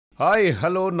Hi,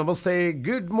 hello, namaste,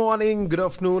 good morning, good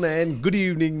afternoon and good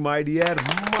evening my dear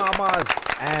mamas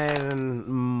and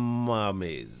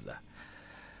mummies.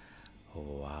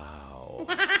 Wow.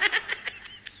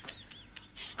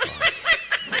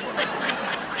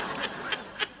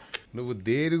 నువ్వు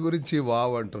దేని గురించి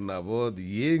wow అంటున్నావో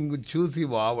ఏం చూసి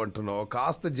wow అంటున్నావో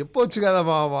కాస్త చెప్పొచ్చు కదా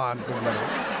మావా అనుకున్నాను.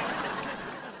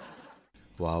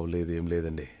 వావ్ లేదు ఏం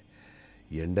లేదండి,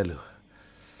 ఎండలు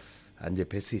అని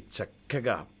చెప్పేసి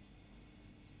చక్కగా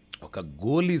ఒక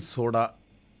గోలీ సోడా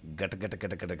గట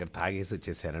తాగేసి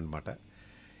వచ్చేసారనమాట.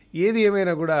 ఏది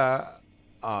ఏమైనా కూడా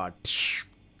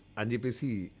అని చెప్పేసి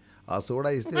ఆ సోడా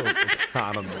ఇస్తే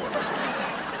ఆనందం.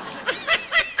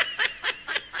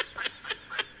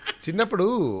 చిన్నప్పుడు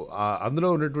అందులో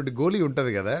ఉన్నటువంటి గోలీ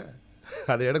ఉంటుంది కదా,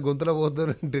 అది ఎడ గొంతులో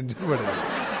పోతుందని టెన్షన్ పడేది.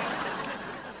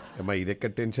 అమ్మా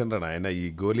ఇదెక్కడ టెన్షన్ రా నాయన, ఈ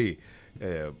గోలీ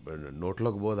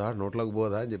నోట్లోకి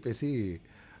పోదా అని చెప్పేసి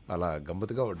అలా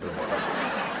గమ్మత్తుగా ఉంటుంది.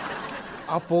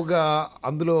 ఆ పొగ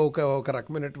అందులో ఒక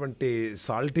రకమైనటువంటి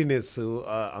సాల్టీనెస్,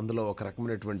 అందులో ఒక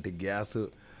రకమైనటువంటి గ్యాస్,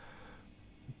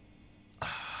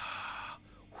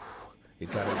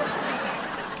 ఇట్లా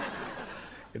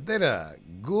ఎంతైనా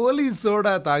గోలీ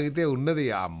సోడా తాగితే ఉన్నది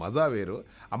ఆ మజా వేరు.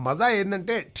 ఆ మజా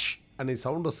ఏంటంటే అని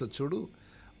సౌండ్ వస్తుంది చూడు,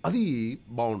 అది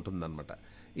బాగుంటుందన్నమాట.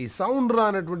 ఈ సౌండ్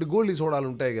రానటువంటి గోలీ సోడాలు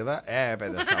ఉంటాయి కదా,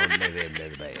 పెద్ద సౌండ్ లేదేం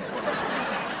లేదు భయ.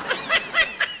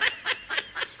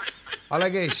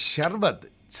 అలాగే షర్బత్,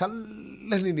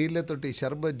 చల్లని నీళ్ళతోటి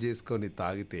షర్బత్ చేసుకొని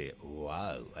తాగితే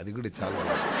వావ్, అది కూడా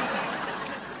చాలా.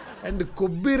 అండ్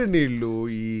కొబ్బరి నీళ్ళు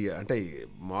అంటే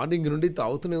మార్నింగ్ నుండి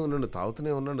తాగుతూనే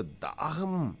ఉన్నాను.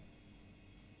 దాహం,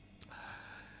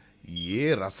 ఏ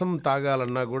రసం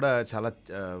తాగాలన్నా కూడా చాలా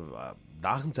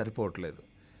దాహం సరిపోవట్లేదు.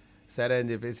 సరే అని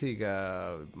చెప్పేసి ఇక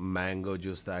మ్యాంగో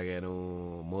జ్యూస్ తాగాను,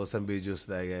 మోసంబీ జ్యూస్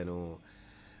తాగాను,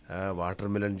 వాటర్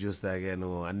మిలన్ జ్యూస్ తాగాను,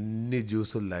 అన్ని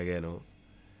జ్యూసులు తాగాను.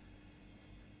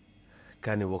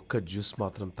 కానీ ఒక్క జ్యూస్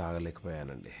మాత్రం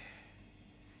తాగలేకపోయానండి.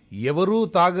 ఎవరూ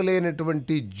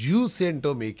తాగలేనటువంటి జ్యూస్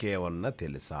ఏంటో మీకేమన్నా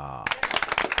తెలుసా?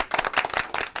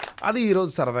 అది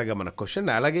ఈరోజు సరదాగా మన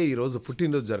క్వశ్చన్. అలాగే ఈరోజు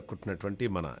పుట్టినరోజు జరుపుకుంటున్నటువంటి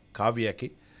మన కావ్యకి,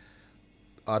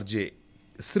 ఆర్జే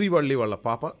శ్రీవల్లి వాళ్ళ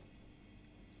పాప.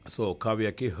 సో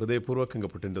కావ్యకి హృదయపూర్వకంగా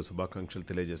పుట్టినరోజు శుభాకాంక్షలు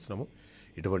తెలియజేస్తున్నాము.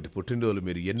 ఇటువంటి పుట్టినరోజులు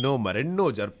మీరు మరెన్నో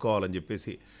జరుపుకోవాలని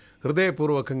చెప్పేసి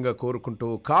హృదయపూర్వకంగా కోరుకుంటూ,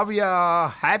 Kavya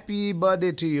happy birthday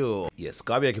to you. Yes,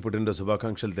 కావ్యకి పుట్టినరోజు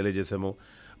శుభాకాంక్షలు తెలియజేసాము.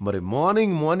 మరి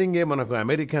మార్నింగే మనకు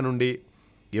అమెరికా నుండి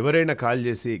ఎవరైనా కాల్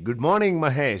చేసి గుడ్ మార్నింగ్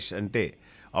మహేష్ అంటే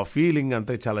ఆ ఫీలింగ్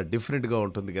అంతా చాలా డిఫరెంట్గా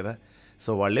ఉంటుంది కదా. సో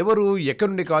వాళ్ళెవరు, ఎక్కడి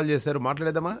నుండి కాల్ చేశారు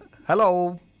మాట్లాడేద్దామా? హలో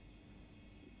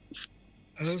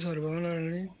సార్,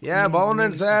 బాగున్నారండి?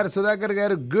 బాగున్నాను సార్. సుధాకర్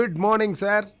గారు, good morning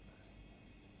sir.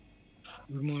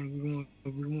 Good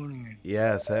morning.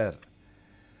 Sir,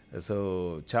 so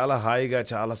చాలా హాయిగా,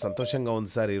 చాలా సంతోషంగా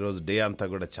ఉంది సార్. ఈరోజు డే అంతా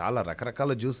కూడా చాలా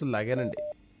రకరకాల జ్యూసులు లాగానండి.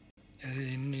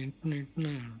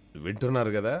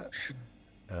 వింటున్నారు కదా,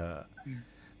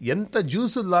 ఎంత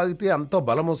జ్యూసులు తాగితే అంత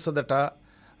బలం వస్తుందట.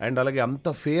 అండ్ అలాగే అంత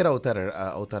ఫేర్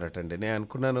అవుతారటండి. నేను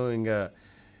అనుకున్నాను ఇంకా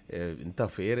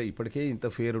ఇప్పటికే ఇంత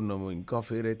ఫేర్ ఉన్నాము, ఇంకా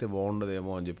ఫేర్ అయితే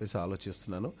బాగుండదేమో అని చెప్పేసి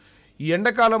ఆలోచిస్తున్నాను. ఈ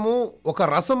ఎండాకాలము ఒక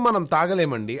రసం మనం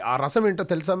తాగలేమండి. ఆ రసం ఏంటో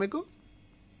తెలుసా మీకు?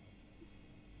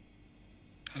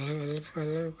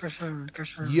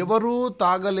 ఎవరు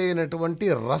తాగలేనటువంటి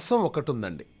రసం ఒకటి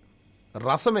ఉందండి.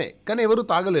 రసమే, కానీ ఎవరు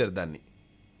తాగలేరు దాన్ని.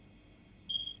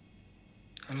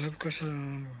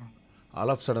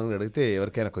 ఆల్ ఆఫ్ సడన్గా అడిగితే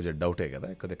ఎవరికైనా కొంచెం డౌటే కదా,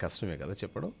 కొద్దిగా కష్టమే కదా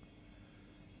చెప్పడం.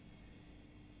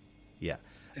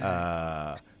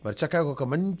 మరి చక్కగా ఒక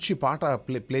మంచి పాట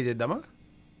ప్లే చేద్దామా?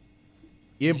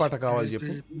 ఏం పాట కావాలి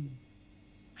చెప్పు.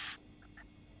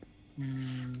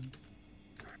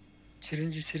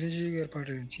 చిరంజీవి గారి పాట.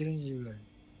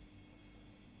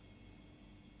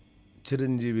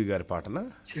 చిరంజీవి గారి పాటనా?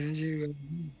 చిరంజీవి గారి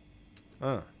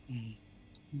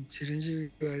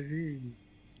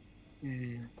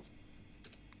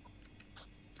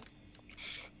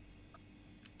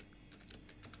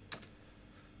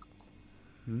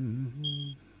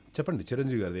చెప్పండి,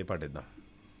 చిరంజీవి గారిది ఏ పాట ఇద్దాం?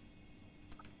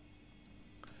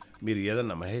 మీరు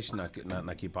ఏదన్నా మహేష్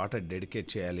నాకు ఈ పాట డెడికేట్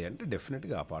చేయాలి అంటే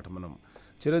డెఫినెట్గా ఆ పాట మనం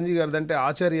చిరంజీవి గారిది అంటే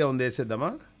ఆచార్య ఉంది, వేసేద్దామా?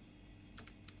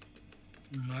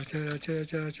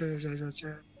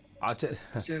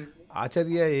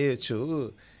 ఆచార్య వేయచ్చు,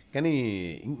 కానీ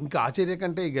ఇంకా ఆచార్య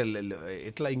కంటే ఇక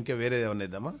ఎట్లా ఇంకా వేరే ఏమన్నా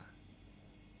ఇద్దామా?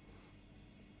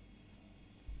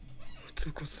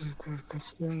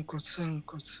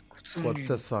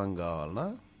 కొత్త సాంగ్ కావాలనా?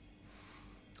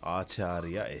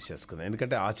 ఆచార్య వేసేసుకుందాం,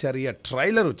 ఎందుకంటే ఆచార్య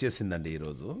ట్రైలర్ వచ్చేసిందండి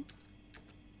ఈరోజు.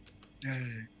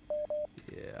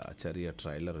 ఆచార్య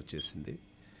ట్రైలర్ వచ్చేసింది.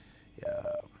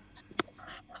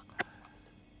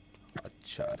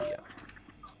 ఆచార్య.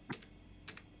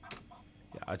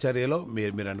 ఆచార్యలో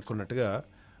మీరు అనుకున్నట్టుగా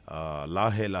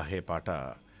లాహే లాహే పాట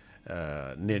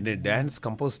నేను డ్యాన్స్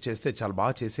కంపోజ్ చేస్తే చాలా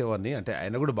బాగా చేసేవాడిని. అంటే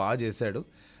ఆయన కూడా బాగా చేశాడు,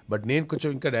 బట్ నేను కొంచెం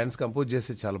ఇంకా డ్యాన్స్ కంపోజ్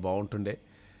చేస్తే చాలా బాగుంటుండే.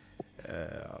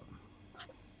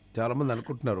 చాలామంది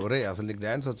అనుకుంటున్నారు, ఒరే అసలు నీకు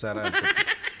డ్యాన్స్ వచ్చారా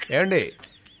ఏమండి,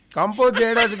 కంపోజ్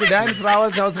చేయడానికి డ్యాన్స్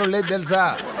రావాల్సిన అవసరం లేదు తెలుసా.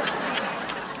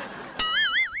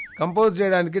 కంపోజ్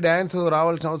చేయడానికి డ్యాన్స్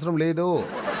రావాల్సిన అవసరం లేదు.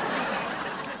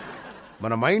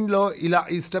 మన మైండ్లో ఇలా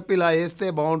ఈ స్టెప్ ఇలా వేస్తే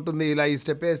బాగుంటుంది, ఇలా ఈ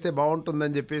స్టెప్ వేస్తే బాగుంటుంది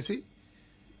అని చెప్పేసి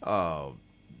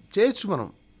చేయొచ్చు మనం,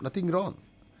 నథింగ్ రాంగ్.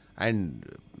 అండ్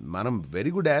మనం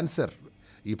వెరీ గుడ్ డాన్సర్.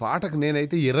 ఈ పాటకు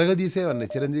నేనైతే ఎర్రగా తీసేవాడిని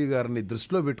చిరంజీవి గారిని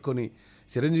దృష్టిలో పెట్టుకొని.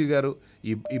 చిరంజీవి గారు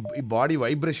ఈ బాడీ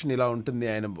వైబ్రేషన్ ఇలా ఉంటుంది,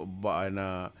 ఆయన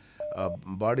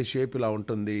బాడీ షేప్ ఇలా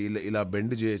ఉంటుంది, ఇలా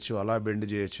బెండ్ చేయొచ్చు, అలా బెండ్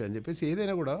చేయొచ్చు అని చెప్పేసి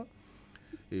ఏదైనా కూడా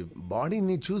ఈ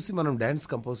బాడీని చూసి మనం డ్యాన్స్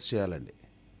కంపోజ్ చేయాలండి.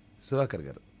 సుధాకర్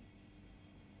గారు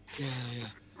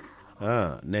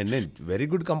నేను వెరీ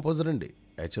గుడ్ కంపోజర్ అండి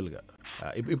యాక్చువల్గా.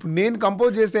 ఇప్పుడు నేను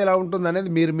కంపోజ్ చేస్తే ఎలా ఉంటుంది అనేది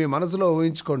మీరు మీ మనసులో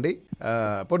ఊహించుకోండి.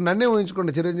 ఇప్పుడు నన్నే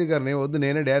ఊహించుకోండి, చిరంజీవి గారిని వద్దు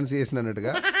నేనే డ్యాన్స్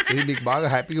చేసినట్టుగా. ఇది మీకు బాగా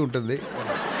హ్యాపీగా ఉంటుంది.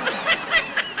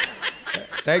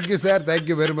 Thank you sir, thank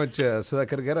you very much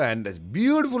Sudhakar గారు. అండ్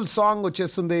బ్యూటిఫుల్ సాంగ్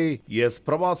వచ్చేస్తుంది. ఎస్,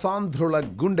 ప్రవాసాంధ్రుల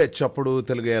గుండె చప్పుడు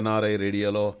తెలుగు ఎన్ఆర్ఐ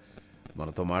రేడియోలో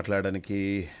మనతో మాట్లాడడానికి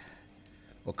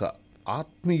ఒక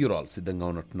ఆత్మీయురాలు సిద్ధంగా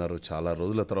ఉన్నట్టున్నారు. చాలా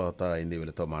రోజుల తర్వాత అయింది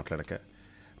వీళ్ళతో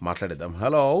మాట్లాడేద్దాం.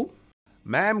 Hello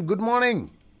ma'am, good morning.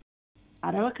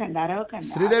 అరవకండి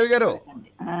Sridevi గారు.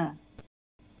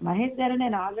 మహేష్ గారు,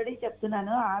 నేను ఆల్రెడీ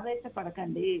చెప్తున్నాను,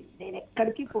 ఆవేశపడకండి. నేను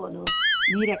ఎక్కడికి పోను,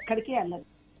 మీరు ఎక్కడికి వెళ్ళరు.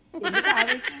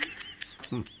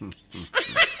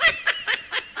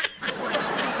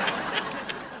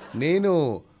 నేను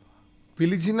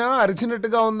పిలిచినా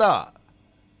అరిచినట్టుగా ఉందా?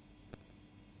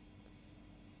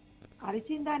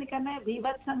 అరిచిన దానికన్నా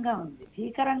బీభత్సంగా ఉంది,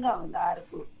 భీకరంగా ఉంది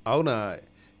అరుపు. అవునా?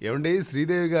 ఏమండి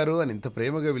శ్రీదేవి గారు అని ఇంత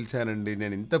ప్రేమగా పిలిచానండి.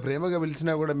 నేను ఇంత ప్రేమగా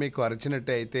పిలిచినా కూడా మీకు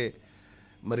అరిచినట్టే అయితే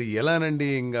మరి ఎలానండి?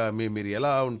 ఇంకా మీరు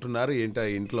ఎలా ఉంటున్నారు ఏంటో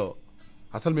ఇంట్లో?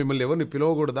 అసలు మిమ్మల్ని ఎవరిని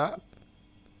పిలవకూడదా?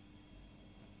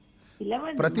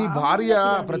 ప్రతి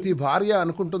భార్య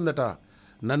అనుకుంటుందట,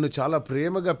 నన్ను చాలా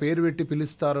ప్రేమగా పేరు పెట్టి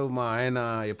పిలుస్తారు, మా ఆయన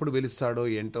ఎప్పుడు పిలుస్తాడో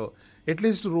ఏంటో.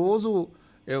 అట్లీస్ట్ రోజు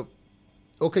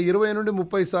ఒక 20 నుండి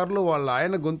 30 సార్లు వాళ్ళ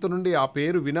ఆయన గొంతు నుండి ఆ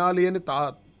పేరు వినాలి అని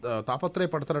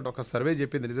తాపత్రయపడతారట. ఒక సర్వే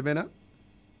చెప్పింది, నిజమేనా?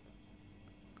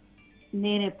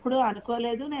 నేను ఎప్పుడు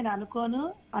అనుకోలేదు, నేను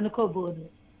అనుకోబోదు.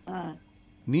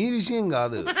 నీ విషయం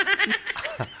కాదు.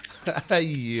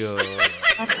 అయ్యో,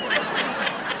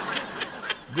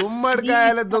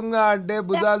 గుమ్మడికాయల దొంగ అంటే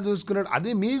భుజాలు చూసుకున్నాడు. అది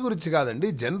మీ గురించి కాదండి,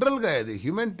 జనరల్గా అది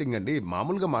హ్యూమన్ థింగ్ అండి.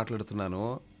 మామూలుగా మాట్లాడుతున్నాను.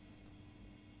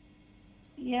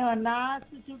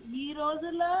 ఈ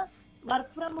రోజుల్లో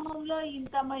వర్క్ ఫ్రమ్ హోమ్ లో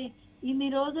ఇన్ని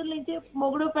రోజుల నుంచి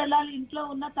మొగుడు పెళ్ళాలి ఇంట్లో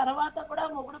ఉన్న తర్వాత కూడా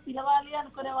మొగుడు పిలవాలి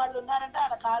అనుకునే వాళ్ళు ఉన్నారంటే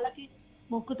ఆడ కాళ్ళకి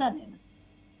మొక్కుతా నేను.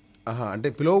 అంటే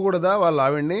పిలవకూడదా వాళ్ళ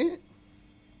ఆవిడ్ని?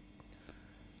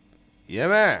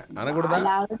 ఏమే అనకూడదా?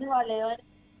 వాళ్ళు ఏమైనా,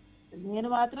 నేను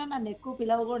మాత్రం నన్ను ఎక్కువ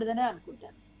పిలవకూడదనే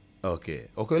అనుకుంటాను. ఓకే,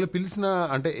 ఒకవేళ పిలిచినా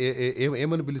అంటే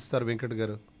ఏమని పిలుస్తారు వెంకట్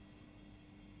గారు?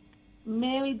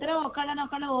 మేమిద్దరం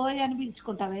ఒకళ్ళనొకళ్ళు ఓయ్ అని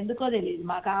పిలుచుకుంటాం, ఎందుకో తెలియదు,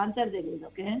 మాకు ఆన్సర్ తెలియదు.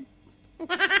 ఓకే,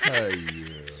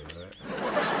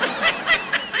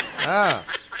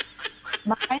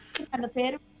 మా ఆయనకి నన్ను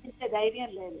పేరు పిలిచే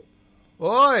ధైర్యం లేదు.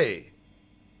 ఓయ్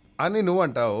అని నువ్వు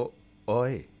అంటావు,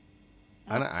 ఓయ్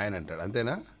అని ఆయన అంటాడు,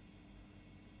 అంతేనా?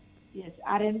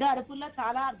 ఆ రెండు అరుపుల్లో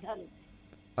చాలా అర్థాలు.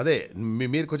 అదే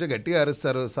మీరు కొంచెం గట్టిగా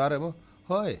అరుస్తారు, సార్ ఏమో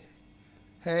హోయ్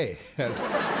హే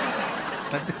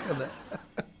అంతే కదా.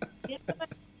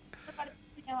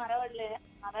 అరవడలే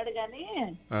అన్నాడు కానీ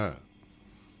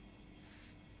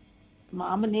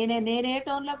మామ నేనే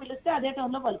టోన్ లో పిలిస్తే అదే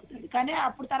టోన్ లో పలుకుతాడు. కానీ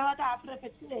అప్పుడు తర్వాత ఆఫ్టర్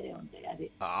ఎఫెక్ట్స్ వేరే ఉంటాయి. అది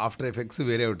ఆఫ్టర్ ఎఫెక్ట్స్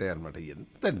వేరే ఉంటాయి అనమాట.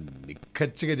 ఎంత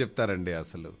నిక్కచ్చిగా చెప్తారండి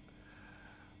అసలు,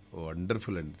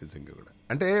 వండర్ఫుల్ అండి నిజంగా కూడా.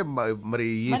 అంటే మరి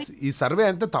ఈ సర్వే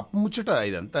అంతా తప్పు ముచ్చట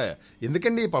ఇదంతా.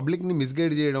 ఎందుకండి పబ్లిక్ని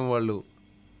మిస్గైడ్ చేయడం? వాళ్ళు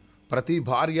ప్రతి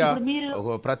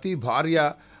భార్య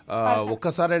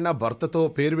ఒక్కసారైనా భర్తతో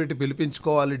పేరు పెట్టి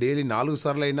పిలిపించుకోవాలి, డైలీ 4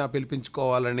 సార్లు అయినా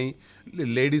పిలిపించుకోవాలని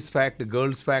లేడీస్ ఫ్యాక్ట్,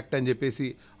 గర్ల్స్ ఫ్యాక్ట్ అని చెప్పేసి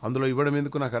అందులో ఇవ్వడం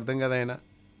ఎందుకు నాకు అర్థం కదా. ఆయన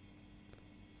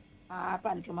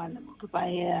పనికి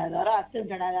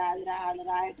రాస్తుంటాడు, అది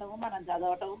రాయటము, మనం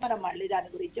చదవటము, మనం మళ్ళీ దాని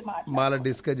గురించి మళ్ళీ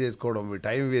డిస్కస్ చేసుకోవడం,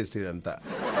 టైం వేస్ట్ ఇదంతా.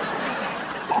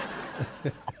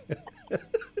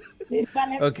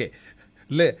 Okay,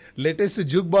 latest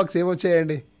juke box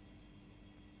ఏమొచ్చాయండి?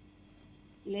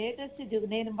 Latest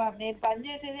నేను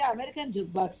పనిచేసేది అమెరికన్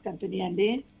జూక్ బాక్స్ కంపెనీ అండి.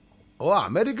 ఓ,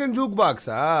 అమెరికన్ జూక్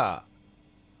బాక్సా?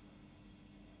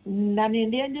 నన్ను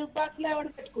ఇండియన్ జూక్ బాక్స్ లో ఎవడు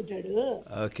పెట్టుకుంటాడు?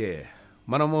 ఓకే,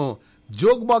 మనము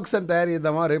జోక్ బాక్స్ అని తయారు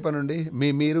చేద్దామా రేపటి నుండి?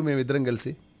 మేమిద్దరం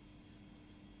కలిసి.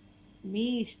 మీ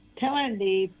ఇష్టం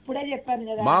అండి, ఇప్పుడే చెప్పాను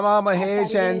కదా. మామా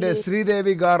Mahesh and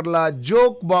Sridevi Garla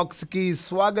joke box కి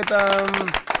స్వాగతం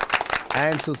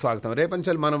అండ్ సుస్వాగతం.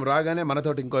 రేపంచల్ మనం రాగానే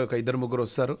మనతోటి ఇంకో ఇద్దరు ముగ్గురు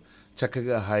వస్తారు.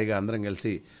 చక్కగా హాయిగా అందరం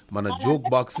కలిసి మన జోక్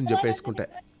బాక్స్ అని చెప్పేసుకుంటే.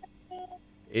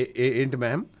 ఏంటి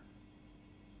మ్యామ్?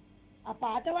 ఆ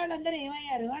పాత వాళ్ళందరూ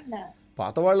ఏమయ్యారు అన్న?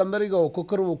 పాత వాళ్ళందరూ ఇక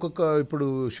ఒక్కొక్క ఇప్పుడు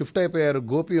షిఫ్ట్ అయిపోయారు.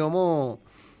 గోపి ఏమో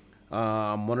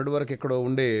మొన్నటి వరకు ఎక్కడో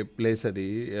ఉండే ప్లేస్ అది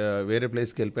వేరే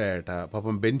ప్లేస్కి వెళ్ళిపోయాడట.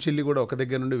 పాపం బెంచిల్లి కూడా ఒక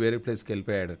దగ్గర నుండి వేరే ప్లేస్కి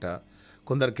వెళ్ళిపోయాడట.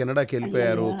 కొందరు కెనడాకి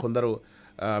వెళ్ళిపోయారు, కొందరు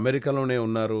అమెరికాలోనే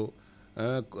ఉన్నారు,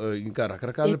 ఇంకా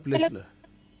రకరకాల ప్లేస్లు.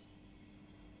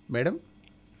 మేడం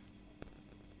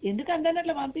ఎందుకు అందరిని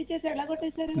అట్లా పంపించేసి ఎలా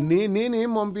కొట్టేశారు?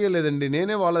 నేనేం పంపించలేదండి,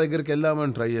 నేనే వాళ్ళ దగ్గరికి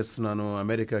వెళ్దామని ట్రై చేస్తున్నాను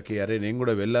అమెరికాకి. అరే నేను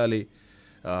కూడా వెళ్ళాలి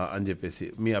అని చెప్పేసి.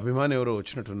 మీ అభిమాని ఎవరో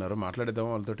వచ్చినట్టున్నారు, మాట్లాడేద్దాం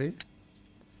వాళ్ళతోటి.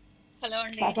 హలో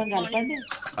అండి. పాపం కలపండి.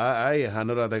 హాయ్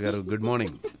అనురాధ గారు, గుడ్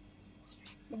మార్నింగ్.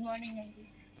 గుడ్ మార్నింగ్ అండి.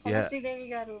 హలో శ్రీదేవి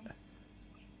గారు.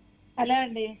 హలో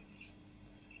అండి.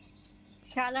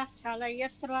 చాలా చాలా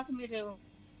ఇయర్స్ తర్వాత మీరు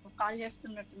కాల్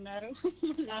చేస్తున్నట్టున్నారు.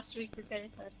 లాస్ట్ వీక్ చేశారు,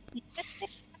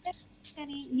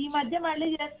 కానీ ఈ మధ్య మళ్ళీ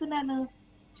చేస్తున్నాను.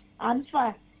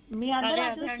 మీ అందరూ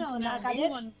అదృష్టం, నాకు అదే.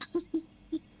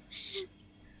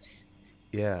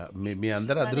 యా మీ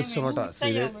అందరూ అదృష్టం అట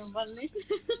శ్రీదేవి.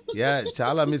 యా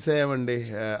చాలా మిస్ అయ్యామండి.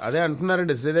 అదే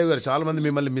అంటున్నారండి శ్రీదేవి గారు, చాలా మంది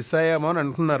మిమ్మల్ని మిస్ అయ్యామో అని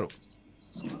అంటున్నారు.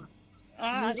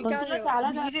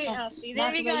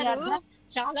 శ్రీదేవి గారు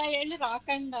చాలా ఏళ్ళు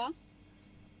రాకుండా,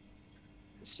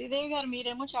 శ్రీదేవి గారు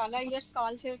మీరేమో చాలా ఇయర్స్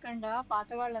కాల్ చేయకుండా పాత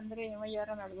వాళ్ళందరూ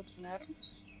ఏమయ్యారు అని అడుగుతున్నారు.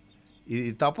 ఇది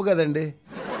తప్పు కదండి,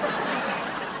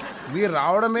 మీరు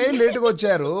రావడమే లేటుగా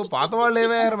వచ్చారు. పాత వాళ్ళు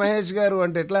ఏమయ్యారు మహేష్ గారు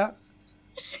అంటే ఎట్లా?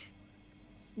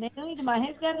 నేను ఇది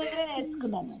మహేష్ గారి దగ్గరే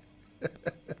నేర్చుకున్నాను.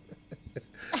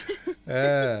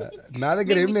 నా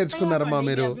దగ్గర ఏం నేర్చుకున్నారమ్మా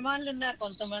మీరు? అభిమానులు ఉన్నారు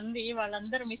కొంతమంది,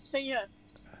 వాళ్ళందరూ మిస్ అయ్యారు.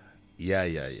 యా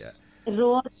యా యా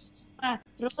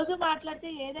రోజు మాట్లాడితే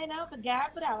ఏదైనా ఒక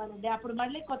గ్యాప్ రావాలండి, అప్పుడు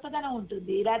మళ్ళీ కొత్తదనం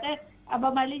ఉంటుంది. లేకపోతే అబ్బా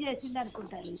మళ్ళీ చేసింది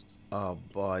అనుకుంటారు.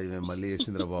 అబ్బా ఇవి మళ్ళీ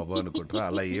చేసిందిరా బాబా అనుకుంటారా?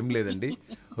 అలా ఏం లేదండి,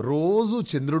 రోజు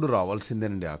చంద్రుడు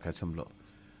రావాల్సిందేనండి ఆకాశంలో,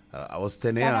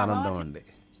 వస్తేనే ఆనందం అండి.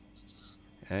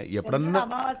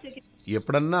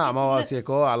 ఎప్పుడన్నా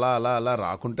అమావాస్యకో అలా అలా అలా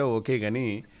రాకుంటే ఓకే, కానీ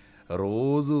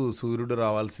రోజు సూర్యుడు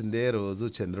రావాల్సిందే, రోజు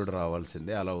చంద్రుడు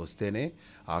రావాల్సిందే. అలా వస్తేనే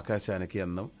ఆకాశానికి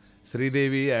అందం.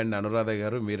 శ్రీదేవి అండ్ అనురాధ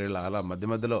గారు, మీరు ఇలా అలా మధ్య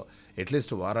మధ్యలో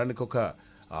అట్లీస్ట్ వారానికి ఒక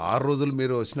 6 రోజులు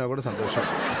మీరు వచ్చినా కూడా సంతోషం.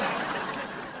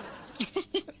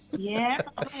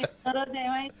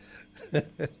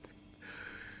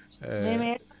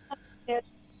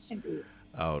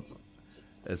 అవును.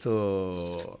 సో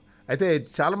అయితే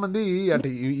చాలామంది అంటే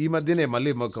ఈ మధ్యనే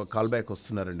మళ్ళీ మాకు కాల్ బ్యాక్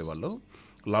వస్తున్నారండి వాళ్ళు.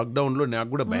 లాక్డౌన్లో నాకు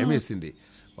కూడా భయం వేసింది,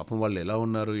 పాపం వాళ్ళు ఎలా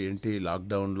ఉన్నారు ఏంటి,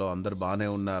 లాక్డౌన్లో అందరు బాగానే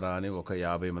ఉన్నారా అని ఒక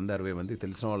 50 మంది 60 మంది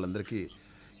తెలిసిన వాళ్ళందరికీ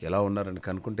ఎలా ఉన్నారని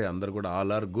కనుక్కుంటే అందరు కూడా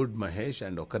all are good Mahesh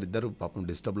and ఒకరిద్దరు పాపం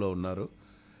డిస్టర్బ్లో ఉన్నారు,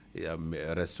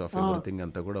 రెస్ట్ ఆఫ్ ఎవ్రీథింగ్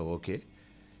అంతా కూడా ఓకే.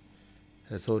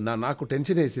 సో నాకు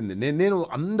టెన్షన్ వేసింది. నేను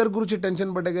అందరి గురించి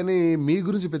టెన్షన్ పడ్డా కానీ మీ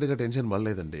గురించి పెద్దగా టెన్షన్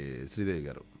పడలేదండి శ్రీదేవి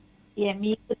గారు.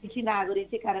 మీ గురించి నా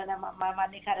గురించి కరోనా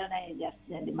కరోనా ఏం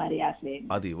చేస్తుందండి మరి? అసలు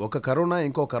అది ఒక కరోనా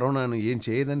ఇంకో కరోనాను ఏం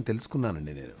చేయదని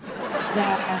తెలుసుకున్నానండి నేను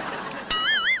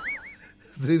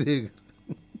శ్రీదేవి గారు.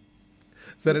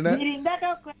 సరేనా? ఇందాక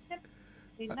క్వశ్చన్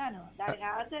విన్నాను, దానికి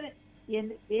ఆన్సర్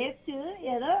వేస్ట్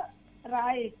ఏదో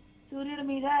రాయి సూర్యుడి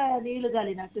మీద నీళ్లు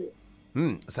కలిగినట్టు.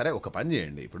 సరే ఒక పని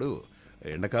చేయండి, ఇప్పుడు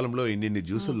ఎండాకాలంలో ఇన్ని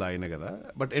జ్యూసులు తాగినా కదా,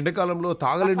 బట్ ఎండాకాలంలో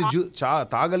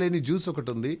తాగలేని జ్యూస్ ఒకటి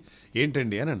ఉంది,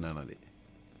 ఏంటండి అని అన్నాను. అది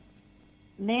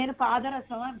నేను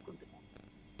పాదరసం అనుకుంటున్నాను.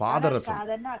 పాదరసం?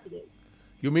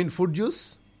 You mean food juice?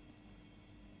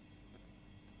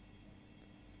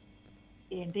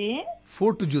 ఏంటి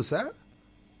ఫ్రూట్ జ్యూసా?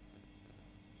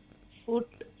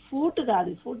 ఫ్రూట్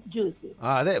కాదు, ఫుడ్ జ్యూస్.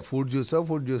 అదే ఫుడ్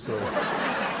జ్యూస్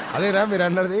అదేనా మీరు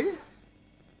అన్నది?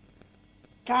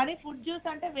 కానీ ఫుడ్ జ్యూస్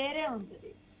అంటే వేరే ఉంటుంది.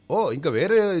 ఓ ఇంకా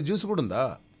వేరే జ్యూస్ కూడా ఉందా?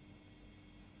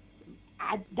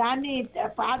 దాన్ని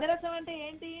పాదరసం అంటే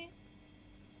ఏంటి?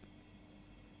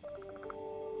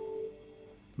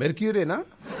 మెర్క్యూరీనా?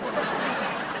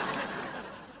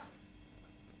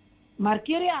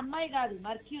 మర్క్యూరీ అమ్మాయి కాదు,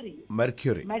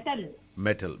 మర్క్యూరీ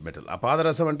మెటల్. ఆ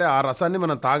పాదరసం అంటే ఆ రసాన్ని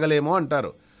మనం తాగలేమో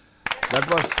అంటారు.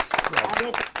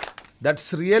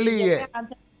 That's really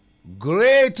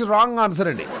great wrong answer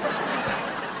అండి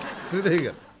శ్రీదేవి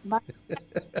గారు.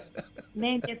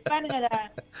 నేను చెప్పాను కదా,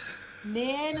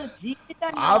 నేను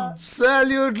జీవితంలో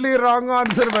absolutely wrong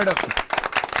answer madam.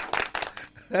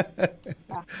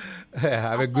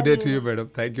 Have a good day to you madam.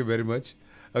 Thank you very much.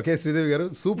 Okay Sridevi గారు,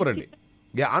 సూపర్ అండి.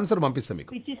 యా, ఆన్సర్ పంపిస్తాం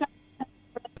మీకు.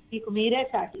 మీకు మీరే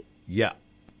సాటి. యా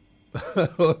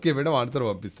ఓకే మేడం, ఆన్సర్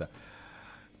పంపిస్తా.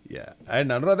 యా,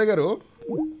 అండ్ అనురాధ గారు,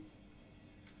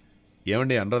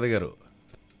 ఏమండి అనురాధ గారు?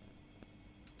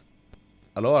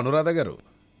 హలో అనురాధ గారు,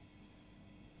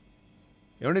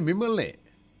 ఏమండి మిమ్మల్ని?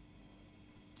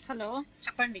 హలో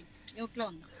చెప్పండి.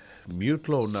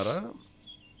 మ్యూట్లో ఉన్నారా?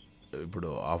 ఇప్పుడు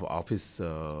ఆఫీస్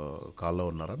కాల్లో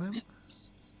ఉన్నారా మ్యామ్?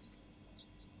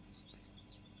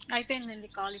 అయిపోయిందండి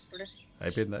కాల్ ఇప్పుడు.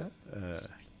 అయిపోయిందా?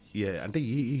 అంటే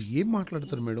ఏం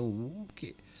మాట్లాడతారు మేడం? ఓకే,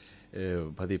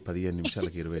 10-15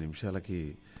 నిమిషాలకి 20 నిమిషాలకి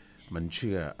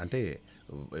మంచిగా. అంటే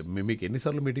మీకు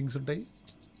ఎన్నిసార్లు మీటింగ్స్ ఉంటాయి?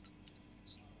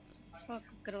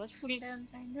 ఒక్కొక్క రోజు ఫుల్ డే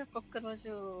ఉంటాయండి, ఒక్కొక్క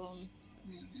రోజు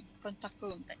కొంచెం తక్కువ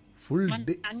ఉంటాయి. ఫుల్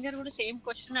డే అందరు కూడా సేమ్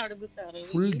క్వశ్చన్ అడుగుతారు.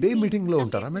 ఫుల్ డే మీటింగ్లో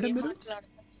ఉంటారా మేడం మీరు?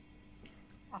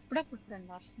 అప్పుడప్పుడు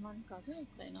అండి, వస్తున్నాను కాదు,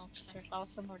 ఎప్పుడైనా ఒకసారి అట్లా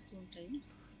అవసరం పడుతూ ఉంటాయి.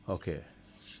 ఓకే,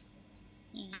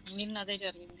 నిన్న అదే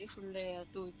జరిగింది. ఫుల్ డే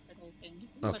 2 ఇక్కడ అయిపోయింది.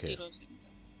 ఓకే. ఈరోజు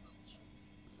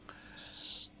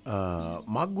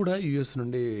మాకు కూడా యూఎస్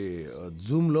నుండి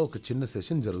జూమ్లో ఒక చిన్న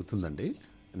సెషన్ జరుగుతుందండి.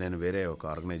 నేను వేరే ఒక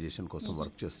ఆర్గనైజేషన్ కోసం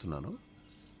వర్క్ చేస్తున్నాను.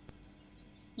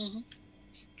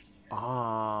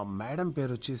 మేడం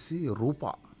పేరు వచ్చేసి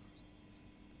రూపా.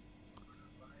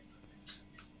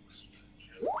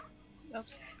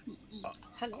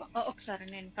 హలో, ఒకసారి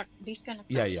నేను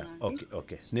డిస్కనెక్ట్. యా ఓకే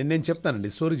ఓకే, నేను చెప్తానండి,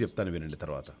 స్టోరీ చెప్తాను, వినండి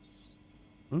తర్వాత.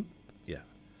 యా,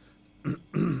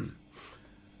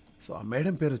 సో ఆ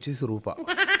మేడం పేరు వచ్చేసి రూపా.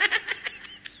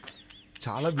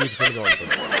 చాలా బ్యూటిఫుల్గా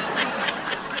ఉంటుంది.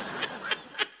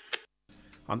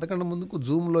 అంతకన్నా ముందుకు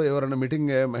జూమ్లో ఎవరైనా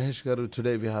మీటింగ్, మహేష్ గారు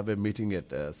today we have a meeting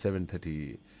at 7:30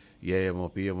 AM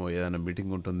PM ఏదైనా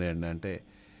మీటింగ్ ఉంటుంది అండి అంటే,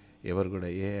 ఎవరు కూడా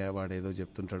వాడు ఏదో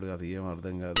చెప్తుంటాడు, అది ఏం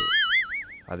అర్థం కాదు,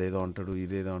 అదేదో అంటాడు,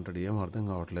 ఇదేదో అంటాడు, ఏం అర్థం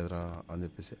కావట్లేదురా అని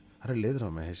చెప్పేసి, అరే లేదురా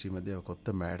మహేష్, ఈ మధ్య కొత్త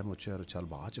మేడం వచ్చారు, చాలా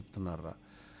బాగా చెప్తున్నారా,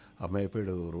 అమ్మాయి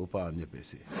పేరు రూపా అని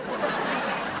చెప్పేసి.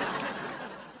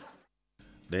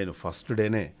 నేను ఫస్ట్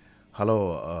డేనే హలో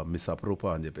మిస్ అప్రూపా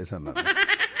అని చెప్పేసి అన్నాను.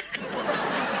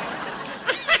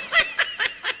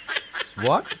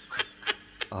 What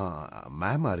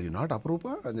ma'am, are you not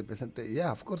అప్రూపా అని చెప్పేసి అంటే, yeah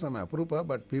of course I'm అప్రూపా,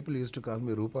 but people use to call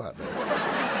me రూపా.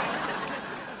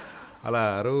 అలా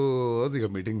రోజు ఇక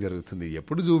మీటింగ్ జరుగుతుంది.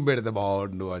 ఎప్పుడు జూమ్ పెడితే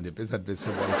బాగుండు అని చెప్పేసి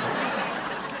అనిపిస్తుంది.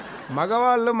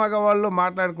 మగవాళ్ళు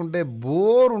మాట్లాడుకుంటే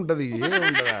బోర్ ఉంటుంది,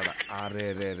 ఏముంటుంది ఆడ. అరే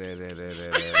రే రే రే రే రే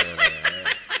రే రే.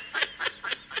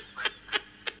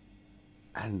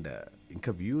 అండ్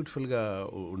ఇంకా బ్యూటిఫుల్గా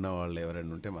ఉన్నవాళ్ళు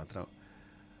ఎవరైనా ఉంటే మాత్రం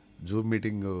జూమ్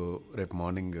మీటింగ్ రేపు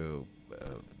morning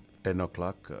 10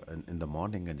 o'clock in the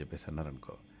morning అని చెప్పేసి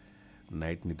అన్నారనుకో,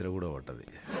 నైట్ నిద్ర కూడా పట్టదు.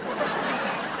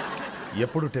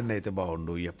 ఎప్పుడు 10 అయితే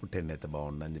బాగుండు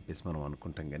అని చెప్పేసి మనం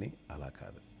అనుకుంటాం, కానీ అలా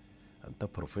కాదు. అంత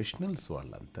ప్రొఫెషనల్స్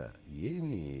వాళ్ళంతా.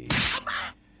 ఏమి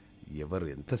ఎవరు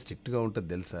ఎంత స్ట్రిక్ట్గా ఉంటుంది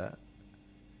తెలుసా?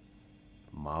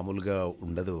 మామూలుగా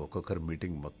ఉండదు. ఒక్కొక్కరు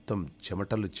మీటింగ్ మొత్తం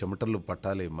చెమటలు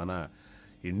పట్టాలి. మన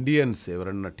ఇండియన్స్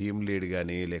ఎవరన్నా టీం లీడ్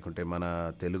కానీ, లేకుంటే మన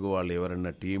తెలుగు వాళ్ళు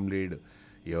ఎవరన్నా టీం లీడ్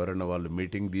ఎవరన్నా వాళ్ళు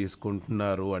మీటింగ్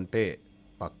తీసుకుంటున్నారు అంటే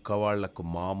పక్క వాళ్లకు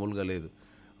మామూలుగా లేదు.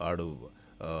 వాడు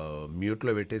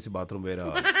మ్యూట్లో పెట్టేసి బాత్రూమ్ వేరే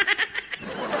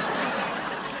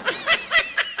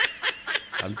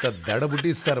అంత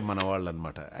దడబుట్టిస్తారు మన వాళ్ళు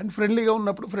అనమాట. అండ్ ఫ్రెండ్లీగా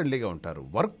ఉన్నప్పుడు ఫ్రెండ్లీగా ఉంటారు.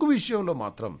 వర్క్ విషయంలో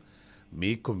మాత్రం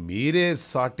మీకు మీరే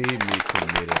సాటి, మీకు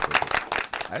మీరే పోటీ.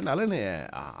 అండ్ అలానే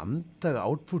అంత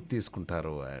అవుట్పుట్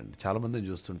తీసుకుంటారు. అండ్ చాలామందిని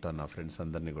చూస్తుంటాను, నా ఫ్రెండ్స్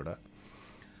అందరినీ కూడా.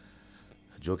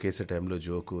 జోక్ వేసే టైంలో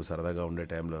జోకు, సరదాగా ఉండే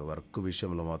టైంలో వర్క్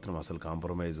విషయంలో మాత్రం అసలు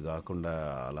కాంప్రమైజ్ కాకుండా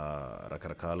అలా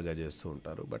రకరకాలుగా చేస్తూ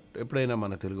ఉంటారు. బట్ ఎప్పుడైనా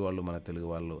మన తెలుగు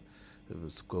వాళ్ళు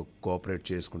కోఆపరేట్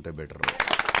చేసుకుంటే బెటర్.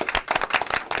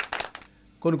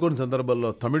 కొన్ని సందర్భాల్లో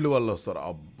తమిళ వాళ్ళు వస్తారు,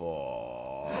 అబ్బా.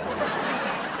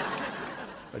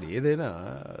 బట్ ఏదైనా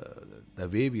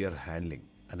ద వే వీఆర్ హ్యాండ్లింగ్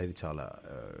అనేది చాలా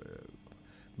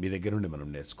మీ దగ్గర నుండి మనం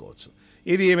నేర్చుకోవచ్చు.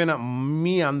 ఇది ఏమైనా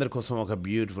మీ అందరి కోసం ఒక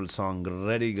బ్యూటిఫుల్ సాంగ్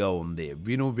రెడీగా ఉంది.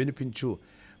 వినిపించు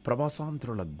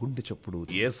ప్రవాసాంధ్రుల గుండె చప్పుడు.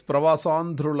 ఎస్,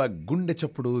 ప్రవాసాంధ్రుల గుండె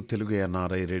చప్పుడు తెలుగు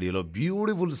NRI రేడియోలో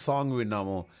బ్యూటిఫుల్ సాంగ్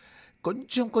విన్నాము.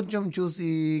 కొంచెం చూసి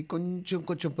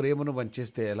కొంచెం ప్రేమను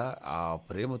పంచేస్తే ఎలా? ఆ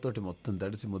ప్రేమతోటి మొత్తం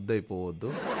తడిసి ముద్దయిపోవద్దు.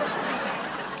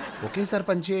 ఒకేసారి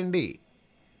పంచేయండి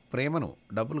ప్రేమను,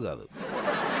 డబ్బులు కాదు.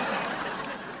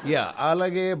 యా,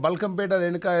 అలాగే బల్కంపేట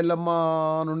రేణుకా ఎల్లమ్మ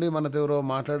నుండి మనతో ఎవరో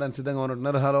మాట్లాడడానికి సిద్ధంగా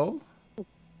ఉంటున్నారు.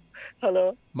 హలో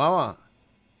మామా.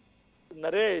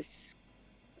 నరేష్.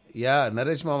 యా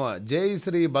నరేష్ మామ. జై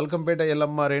శ్రీ బల్కంపేట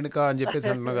ఎల్లమ్మ రేణుకా అని చెప్పేసి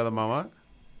అంటున్నావు కదా మామ?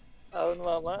 అవును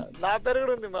మామ, నా పేరు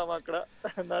కూడా ఉంది మామ అక్కడ,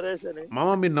 నరేష్ అని. మామ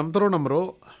మీరు నమ్మరు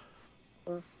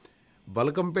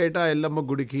బలకంపేట ఎల్లమ్మ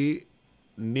గుడికి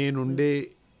నేనుండే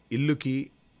ఇల్లుకి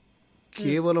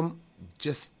కేవలం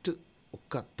జస్ట్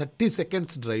ఒక 30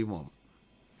 seconds డ్రైవ్ మామ్.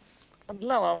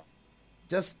 అట్లా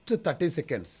జస్ట్ 30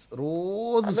 seconds.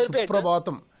 రోజు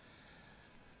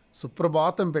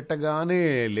సుప్రభాతం పెట్టగానే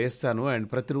లేస్తాను. అండ్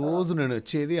ప్రతిరోజు నేను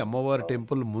వచ్చేది అమ్మవారి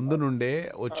టెంపుల్ ముందు నుండే.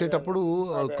 వచ్చేటప్పుడు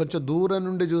కొంచెం దూరం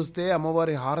నుండి చూస్తే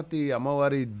అమ్మవారి హారతి,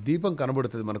 అమ్మవారి దీపం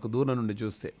కనబడుతుంది మనకు దూరం నుండి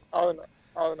చూస్తే.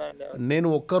 నేను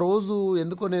ఒక్కరోజు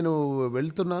ఎందుకో నేను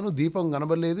వెళ్తున్నాను, దీపం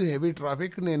కనబడలేదు, హెవీ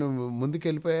ట్రాఫిక్, నేను ముందుకు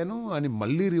వెళ్ళిపోయాను అని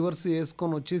మళ్ళీ రివర్స్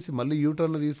చేసుకొని వచ్చేసి మళ్ళీ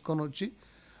యూటర్న్ తీసుకొని వచ్చి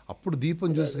అప్పుడు దీపం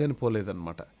చూసి కానీ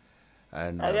పోలేదన్నమాట.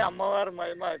 అండ్ అమ్మవారి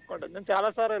మహిమ ఎక్కువ ఉంటుంది. నేను చాలా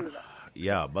సార్లు వెళ్ళినా.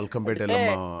 యా బల్కంపేట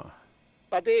వెళ్ళమ్మా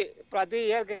ప్రతి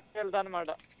ఇయర్ వెళ్తాను అనమాట.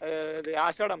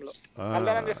 ఆషాఢంలో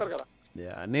కళ్యాణం చేస్తారు కదా.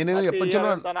 నేను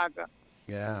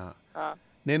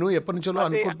ఎప్పటి నుంచో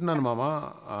అనుకుంటున్నాను మామ.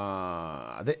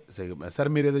 అదే సరే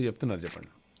మీరు ఏదో చెప్తున్నారు,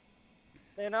 చెప్పండి.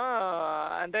 నేను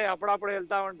అంటే అప్పుడప్పుడు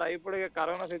వెళ్తా ఉంటా. ఇప్పుడు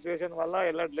కరోనా సిచ్యువేషన్ వల్ల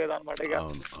వెళ్ళట్లేదు అనమాట. ఇక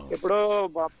ఇప్పుడు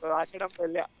ఆషాఢం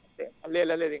వెళ్ళా, మళ్ళీ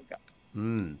వెళ్ళలేదు ఇంకా.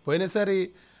 పోయినసారి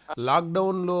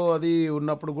లాక్డౌన్లో అది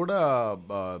ఉన్నప్పుడు కూడా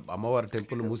అమ్మవారి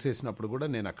టెంపుల్ మూసేసినప్పుడు కూడా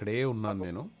నేను అక్కడే ఉన్నాను.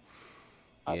 నేను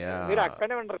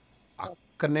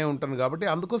అక్కడనే ఉంటాను కాబట్టి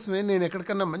అందుకోసమే నేను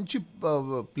ఎక్కడికన్నా మంచి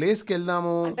ప్లేస్కి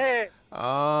వెళ్దాము,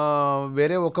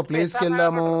 వేరే ఒక ప్లేస్కి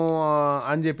వెళ్దాము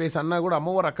అని చెప్పేసి అన్నా కూడా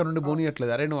అమ్మవారు అక్కడ నుండి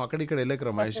పోనీయట్లేదు. అరే నువ్వు అక్కడ ఇక్కడ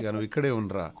వెళ్ళకరా మహేష్ గారు, ఇక్కడే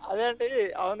ఉండరా.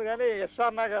 అవును కానీ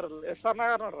ఎస్ఆర్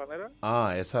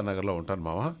నగర్లో ఉంటాను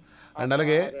మామ. అండ్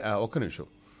అలాగే ఒక్క నిమిషం,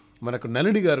 మనకు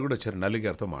నళిని గారు కూడా వచ్చారు. నళిని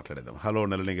గారితో మాట్లాడేద్దాం. హలో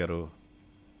నళిని గారు.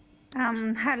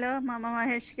 హలో మామ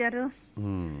మహేష్ గారు,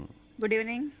 good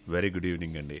evening. Very good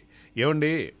evening అండి.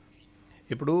 ఏమండి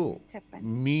ఇప్పుడు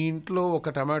మీ ఇంట్లో ఒక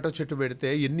టమాటో చెట్టు పెడితే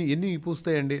ఎన్ని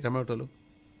పూస్తాయండి టమాటోలు?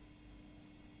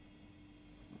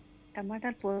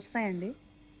 టమాటాలు పూస్తాయండి,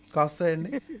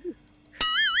 కాస్తాయండి.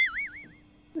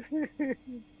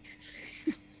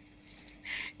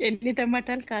 ఎన్ని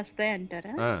టమాటాలు కాస్తాయి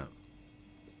అంటారా?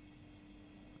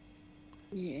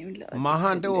 మహా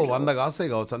అంటే 100 కాస్తాయి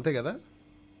కావచ్చు, అంతే కదా?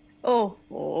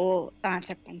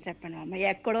 చెప్పండి మామ.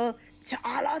 ఎక్కడో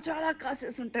చాలా చాలా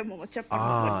కాసేసి ఉంటాయి మామ,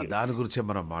 చెప్పండి. దాని గురించే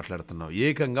మనం మాట్లాడుతున్నాం.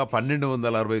 ఏకంగా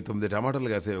 1269 టమాటాలు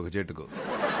కాసాయి ఒక చెట్టుకు.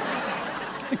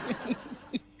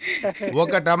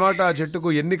 ఒక టమాటా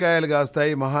చెట్టుకు ఎన్ని కాయలు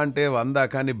కాస్తాయి? మహా అంటే 100.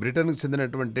 కానీ బ్రిటన్కు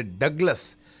చెందినటువంటి డగ్లస్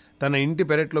తన ఇంటి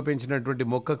పెరట్లో పెంచినటువంటి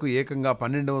మొక్కకు ఏకంగా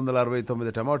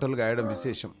 1269 టమాటాలు కాయడం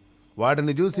విశేషం.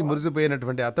 వాటిని చూసి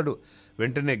మురిసిపోయినటువంటి అతడు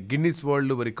వెంటనే గిన్నిస్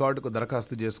వరల్డ్ రికార్డుకు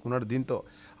దరఖాస్తు చేసుకున్నాడు. దీంతో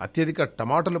అత్యధిక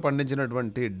టమాటాలు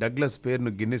పండించినటువంటి డగ్లస్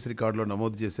పేరును గిన్నిస్ రికార్డులో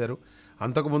నమోదు చేశారు.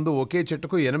 అంతకుముందు ఒకే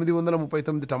చెట్టుకు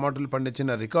 839 టమాటాలు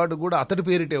పండించిన రికార్డు కూడా అతడి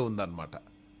పేరిటే ఉందన్నమాట.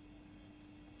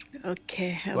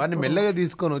 వాడిని మెల్లగా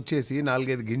తీసుకొని వచ్చేసి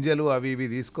 4-5 గింజలు అవి ఇవి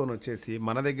తీసుకొని వచ్చేసి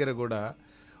మన దగ్గర కూడా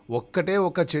ఒక్కటే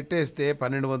ఒక చెట్టు వేస్తే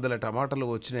 1200 టమాటాలు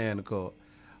వచ్చినాయి అనుకో,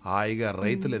 హాయిగా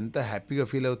రైతులు ఎంత హ్యాపీగా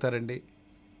ఫీల్ అవుతారండి.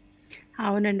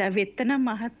 అవునండి, విత్తనం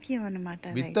మహత్యం అన్నమాట.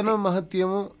 విత్తనం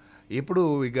మహత్యము. ఇప్పుడు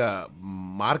ఇక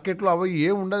మార్కెట్లో అవి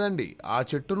ఏం ఉండదండి. ఆ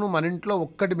చెట్టును మన ఇంట్లో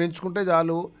ఒక్కటి పెంచుకుంటే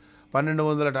చాలు,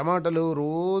 1200 టమాటాలు.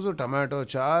 రోజు టమాటో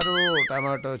చారు,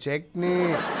 టమాటో చట్నీ,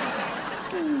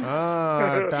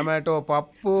 టమాటో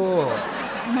పప్పు,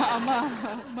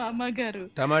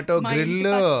 టమాటో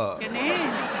గ్రిల్.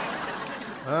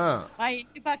 మా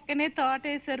ఇంటి పక్కనే తోట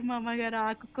వేసారు మా అమ్మగారు,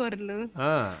 ఆకుకూరలు.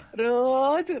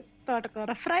 రోజు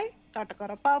తోటకూర ఫ్రై,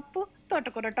 తోటకూర పప్పు,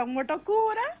 తోటకూర టమోటో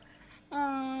కూర,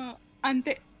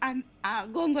 అంతే.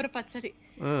 గోంగూర పచ్చడి,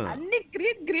 అన్ని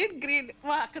గ్రీన్ గ్రీన్ గ్రీన్.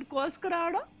 అక్కడ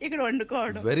కోసుకురావడం, ఇక్కడ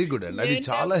వండుకోవడం. వెరీ గుడ్ అండి. అది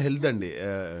చాలా హెల్త్ అండి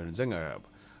నిజంగా.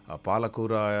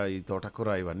 పాలకూర, ఈ తోటకూర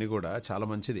ఇవన్నీ కూడా చాలా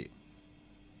మంచిది.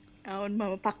 అవును, మా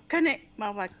పక్కనే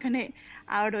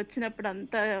ఆవిడ వచ్చినప్పుడు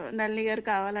అంతా నల్లి గారు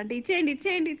కావాలంటే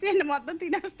ఇచ్చేయండి మొత్తం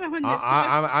తినేస్తామని.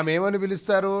 ఆమె ఏమని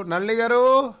పిలుస్తారు? నల్లి గారు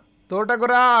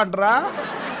తోటకూర అంటారా?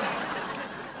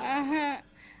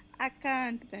 అక్క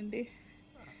అంటదండి.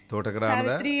 తోటకూర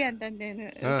అంటాను నేను.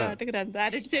 తోటకూర అంత.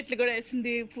 అరటి చెట్లు కూడా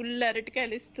వేసింది, ఫుల్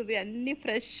అరటికాయలు ఇస్తుంది, అన్ని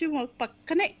ఫ్రెష్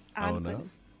పక్కనే.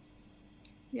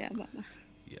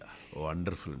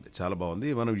 వండర్ఫుల్ అండి, చాలా బాగుంది.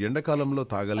 మనం ఎండాకాలంలో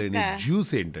తాగలేని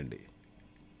జ్యూస్ ఏంటండి?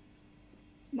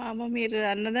 మామ మీరు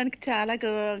అన్నదానికి చాలా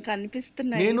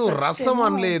కనిపిస్తున్నాయి. నేను రసం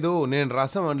అనలేదు,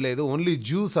 ఓన్లీ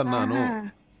జ్యూస్ అన్నాను.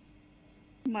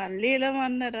 మళ్ళీ ఇలా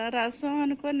అన్నారా? రసం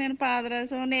అనుకో, నేను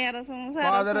పాదరసం, నీరసం,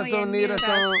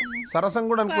 సరసం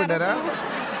కూడా అనుకుంటారా?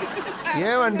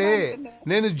 ఏమండి,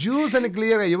 నేను జ్యూస్ అని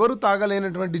క్లియర్గా ఎవరు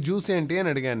తాగలేనటువంటి జ్యూస్ ఏంటి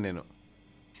అని అడిగాను నేను.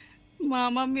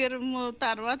 మామ మీరు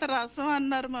తర్వాత రసం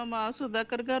అన్నారు మామ,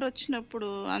 సుధాకర్ గారు వచ్చినప్పుడు,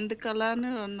 అందుకలానే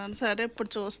అన్నాను. సరే ఇప్పుడు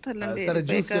చూస్తానండి.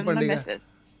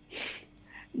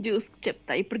 జ్యూస్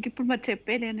చెప్తా. ఇప్పటికిప్పుడు మరి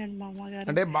చెప్పేలేనండి మా అమ్మగారు.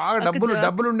 అంటే బాగా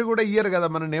డబ్బులు ఉండి కూడా ఇయ్యరు కదా,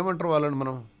 మనం ఏమంటారు వాళ్ళని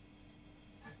మనం?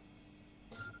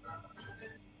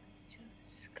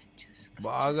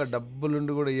 బాగా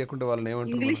డబ్బులుండి కూడా ఇవ్వకుంటే వాళ్ళని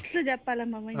ఏమంటారు? ఇంగ్లీష్ లో చెప్పాలా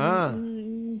మామ?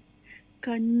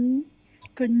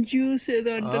 కంజూస్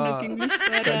ఏదో అంటే నాకు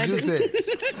ఇంగ్లీష్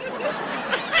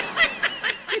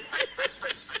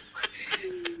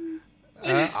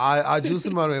ఆ జ్యూస్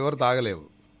మనం ఎవరు తాగలేవు.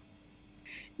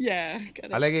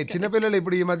 అలాగే చిన్నపిల్లలు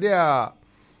ఇప్పుడు ఈ మధ్య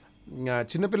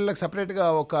చిన్నపిల్లలకు సపరేట్గా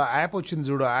ఒక యాప్ వచ్చింది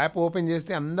చూడు, యాప్ ఓపెన్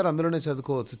చేస్తే అందరు అందులోనే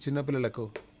చదువుకోవచ్చు చిన్నపిల్లలకు.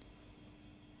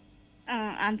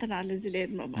 అంత నాలెడ్జ్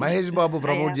లేదు మామ. మహేష్ బాబు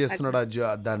ప్రమోట్ చేస్తున్నాడు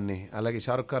దాన్ని, అలాగే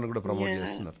షారుఖ్ ఖాన్ కూడా ప్రమోట్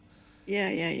చేస్తున్నారు.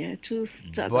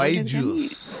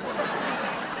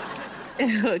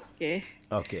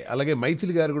 ఓకే, అలాగే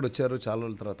మైథిలి గారు కూడా వచ్చారు చాలా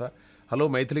రోజుల తర్వాత. హలో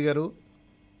మైథిలి గారు,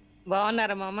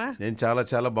 బాగున్నారా మామ? నేను చాలా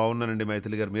చాలా బాగున్నానండి.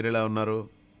 మైథిలి గారు మీరు ఎలా ఉన్నారు?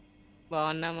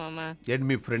 బాగున్నా మామ. ఏంటి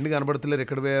మీ ఫ్రెండ్ కనబడతలేరు,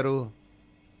 ఎక్కడ పోయారు?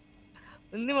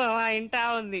 ఉంది మామ, ఇంటా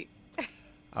ఉంది.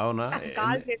 అవునా?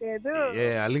 ఏ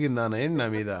అలిగిందా ఏంటి నా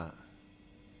మీద?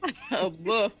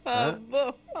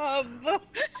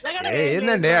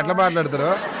 ఏందండి అట్లా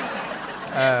మాట్లాడతారు?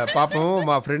 పాపం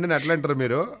మా ఫ్రెండ్ని అట్లా అంటారు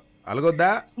మీరు,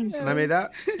 అలగొద్దా నా మీద?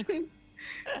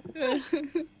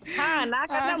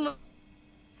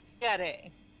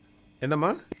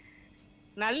 ఏందమ్మా?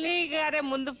 నల్లి గారే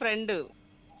ముందు ఫ్రెండ్.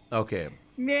 ఓకే,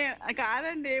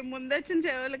 కాదండి, ముందొచ్చిన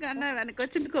చెవులు కన్నా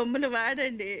వెనకొచ్చిన కొమ్ములు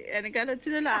వాడండి, వెనకాల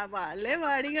వచ్చిన వాళ్ళే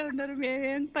వాడిగా ఉన్నారు,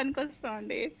 మేమేం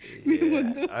పనికొస్తామండి.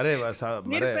 అరే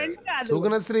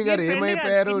సుగుణశ్రీ గారు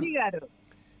ఏమైపోయారు?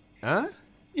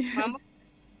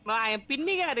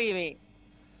 పిన్ని గారు ఇవి,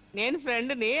 నేను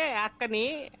ఫ్రెండ్ని, అక్కని,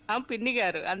 పిన్ని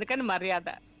గారు, అందుకని మర్యాద.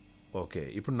 ఓకే,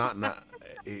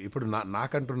 ఇప్పుడు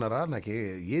నాకంటున్నారా? నాకే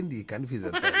ఏంది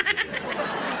కన్ఫ్యూజన్.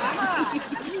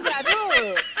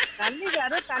 నల్లి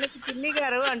గారు తనకి పిన్ని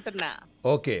గారు అంటున్నా.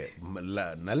 ఓకే,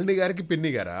 నల్లిని గారికి పిన్ని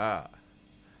గారా?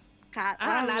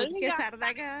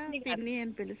 సరదాగా పిన్ని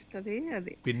అని పిలుస్తుంది.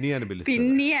 అది పిన్ని అని పిలుస్తుంది.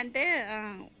 పిన్ని అంటే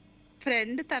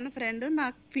ఫ్రెండ్, తన ఫ్రెండ్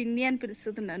నాకు పిన్ని అని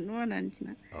పిలుస్తుంది నన్ను అని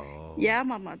అంటున్నా. యా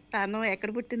మామ, తను ఎక్కడ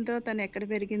పుట్టిందో తను ఎక్కడ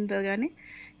పెరిగిందో గానీ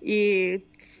ఈ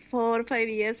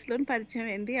 4-5 years లో పరిచయం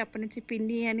అయింది. అప్పటి నుంచి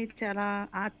పిన్ని అని చాలా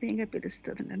ఆత్మీయంగా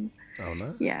పిలుస్తుంది నన్ను. అవునా?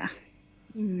 యా,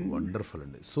 వండర్ఫుల్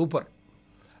అండి, సూపర్.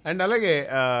 అండ్ అలాగే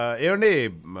ఏమండి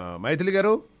మైథిలి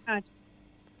గారు,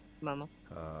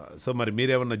 సో మరి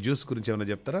మీరేమన్నా జ్యూస్ గురించి ఏమన్నా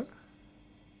చెప్తారా?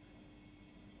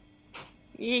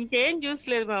 ఇంకేం జ్యూస్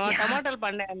లేదు మామ, టమాటాలు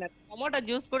పండాయి అన్నారు, టమాటా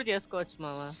జ్యూస్ కూడా చేసుకోవచ్చు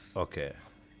మామ. ఓకే,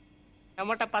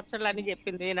 టమాటా పచ్చళ్ళు అని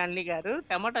చెప్పింది నల్లి గారు,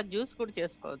 టమాటా జ్యూస్ కూడా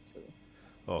చేసుకోవచ్చు.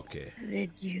 Okay,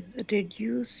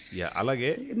 yeah. అలాగే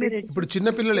ఇప్పుడు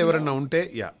చిన్నపిల్లలు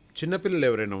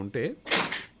ఎవరైనా ఉంటే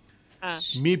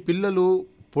మీ పిల్లలు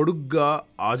పొడుగ్గా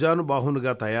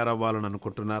ఆజానుబాహునుగా తయారవ్వాలని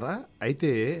అనుకుంటున్నారా?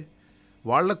 అయితే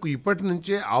వాళ్లకు ఇప్పటి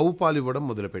నుంచే ఆవు పాలు ఇవ్వడం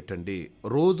మొదలుపెట్టండి.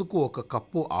 రోజుకు 1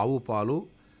 కప్పు ఆవు పాలు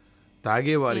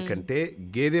తాగేవారి కంటే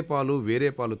గేదె పాలు, వేరే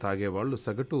పాలు తాగేవాళ్ళు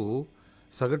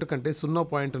సగటు కంటే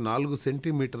 0.4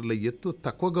 సెంటీమీటర్ల ఎత్తు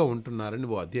తక్కువగా ఉంటున్నారని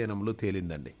ఓ అధ్యయనంలో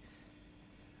తేలిందండి.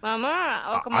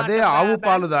 అదే ఆవు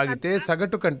పాలు తాగితే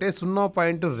సగటు కంటే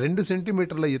 0.2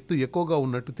 సెంటీమీటర్ల ఎత్తు ఎక్కువగా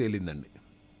ఉన్నట్టు తేలిందండి.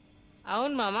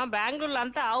 అవును మామ, బెంగళూరులో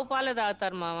అంతా ఆవు పాలే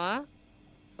తాగుతారు మామ,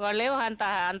 వాళ్ళేమో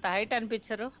అంత హైట్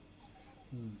అనిపించరు.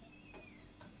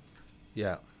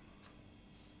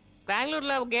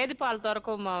 బెంగళూరులో గేదె పాలు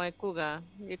దొరకవు మామ,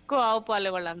 ఎక్కువ ఆవు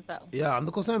పాలే వాళ్ళంతా.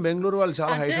 అందుకోసమే బెంగళూరు వాళ్ళు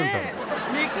చాలా హైట్ ఉంటారు.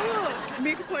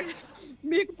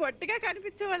 మీకు పొట్టిగా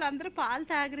కనిపించే వాళ్ళందరూ పాలు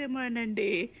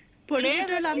తాగరేమోనండి,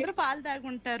 పొడిగేటోళ్ళందరూ పాలు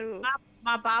తాగుంటారు.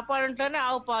 మా పాప ఇంట్లోనే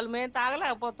ఆవు పాలు మేము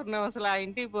తాగలేకపోతున్నాం, అసలు ఆ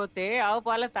ఇంటికి పోతే ఆవు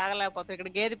పాలే తాగలేకపోతున్నాం.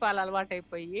 ఇక్కడ గేదె పాలు అలవాటు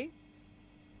అయిపోయి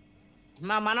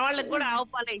మా మనవాళ్ళకి కూడా ఆవు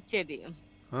పాలే ఇచ్చేది.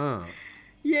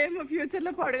 ఏమో ఫ్యూచర్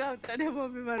లో పొడగా అవుతాడేమో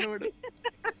మీ మనవాడు.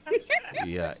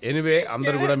 ఎనీవే,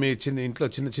 అందరు కూడా మీ ఇంట్లో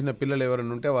చిన్న పిల్లలు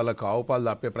ఎవరైనా ఉంటే వాళ్ళకి ఆవు పాలు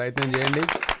తాపే ప్రయత్నం చేయండి.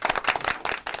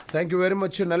 Thank you very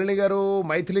much Nalini గారు,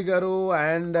 మైథిలి గారు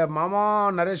అండ్ మామా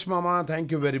నరేష్ మామా,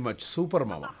 thank you very much, super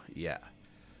మామా.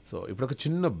 సో ఇప్పుడు ఒక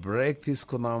చిన్న బ్రేక్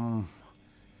తీసుకుందాం.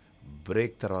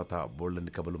 బ్రేక్ తర్వాత బోల్డెన్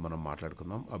కబులు మనం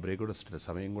మాట్లాడుకుందాం. ఆ బ్రేక్ కూడా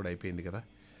సమయం కూడా అయిపోయింది కదా.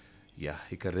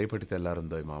 ఇక రేపటి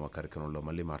తెల్లారుందో ఈ మామ కార్యక్రమంలో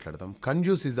మళ్ళీ మాట్లాడదాం.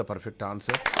 కంజూస్ is the perfect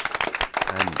answer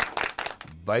and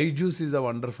Byju's is the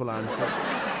wonderful answer.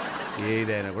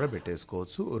 ఏదైనా కూడా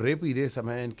పెట్టేసుకోవచ్చు. రేపు ఇదే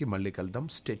సమయానికి మళ్ళీ కలుద్దాం.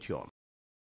 Stay tune.